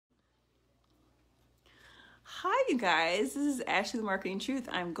Hi, you guys. This is Ashley the Marketing Truth.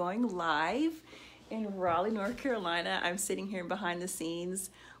 I'm going live in Raleigh, North Carolina. I'm sitting here behind the scenes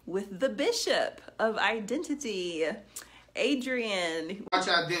with the Bishop of Identity, Adrian. Watch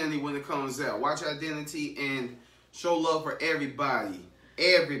Identity when it comes out. Watch Identity and show love for everybody.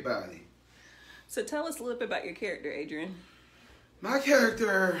 Everybody. So tell us a little bit about your character, Adrian. My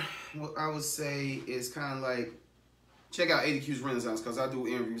character, what I would say, is kind of like, check out ADQ's Renaissance, because I do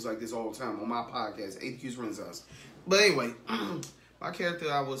interviews like this all the time on my podcast, ADQ's Renaissance. But anyway, my character,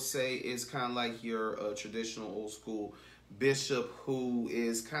 I would say, is kind of like your traditional old school bishop who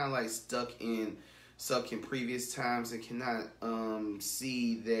is kind of like stuck in previous times and cannot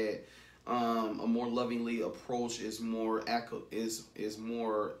see that a more lovingly approach is more kind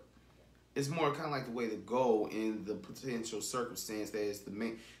of like the way to go in the potential circumstance that is the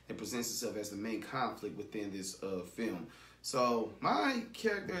main, that presents itself as the main conflict within this film. So my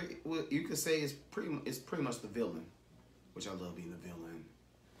character, you could say, is pretty much the villain, which I love being the villain.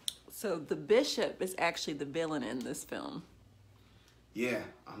 So the Bishop is actually the villain in this film. Yeah,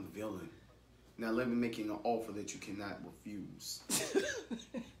 I'm the villain. Now let me make you an offer that you cannot refuse.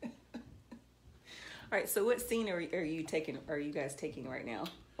 All right, so what scene are you guys taking right now?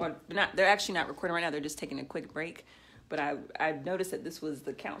 Or not? They're actually not recording right now. They're just taking a quick break. But I noticed that this was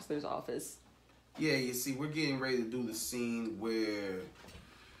the counselor's office. Yeah, you see, we're getting ready to do the scene where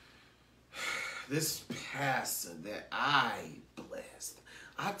this pastor that I blessed,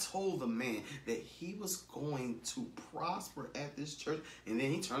 I told the man that he was going to prosper at this church, and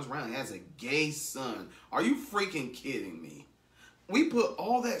then he turns around and has a gay son. Are you freaking kidding me? We put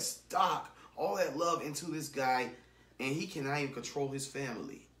all that stock, all that love into this guy, and he cannot even control his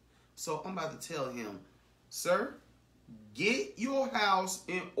family. So I'm about to tell him, sir, get your house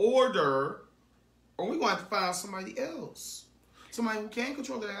in order, or we're going to have to find somebody else. Somebody who can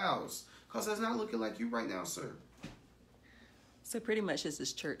control their house. Because that's not looking like you right now, sir. So pretty much this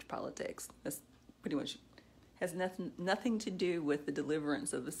is church politics. That's pretty much has nothing to do with the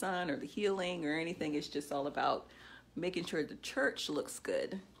deliverance of the son or the healing or anything. It's just all about making sure the church looks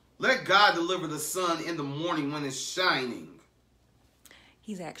good. Let God deliver the sun in the morning when it's shining.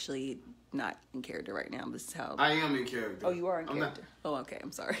 He's actually not in character right now. This is how I am in character. Oh, you are in character. Oh, okay.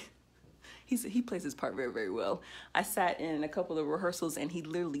 I'm sorry. He plays his part very, very well. I sat in a couple of rehearsals and he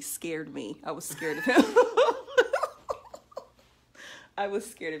literally scared me. I was scared of him. I was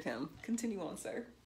scared of him. Continue on, sir.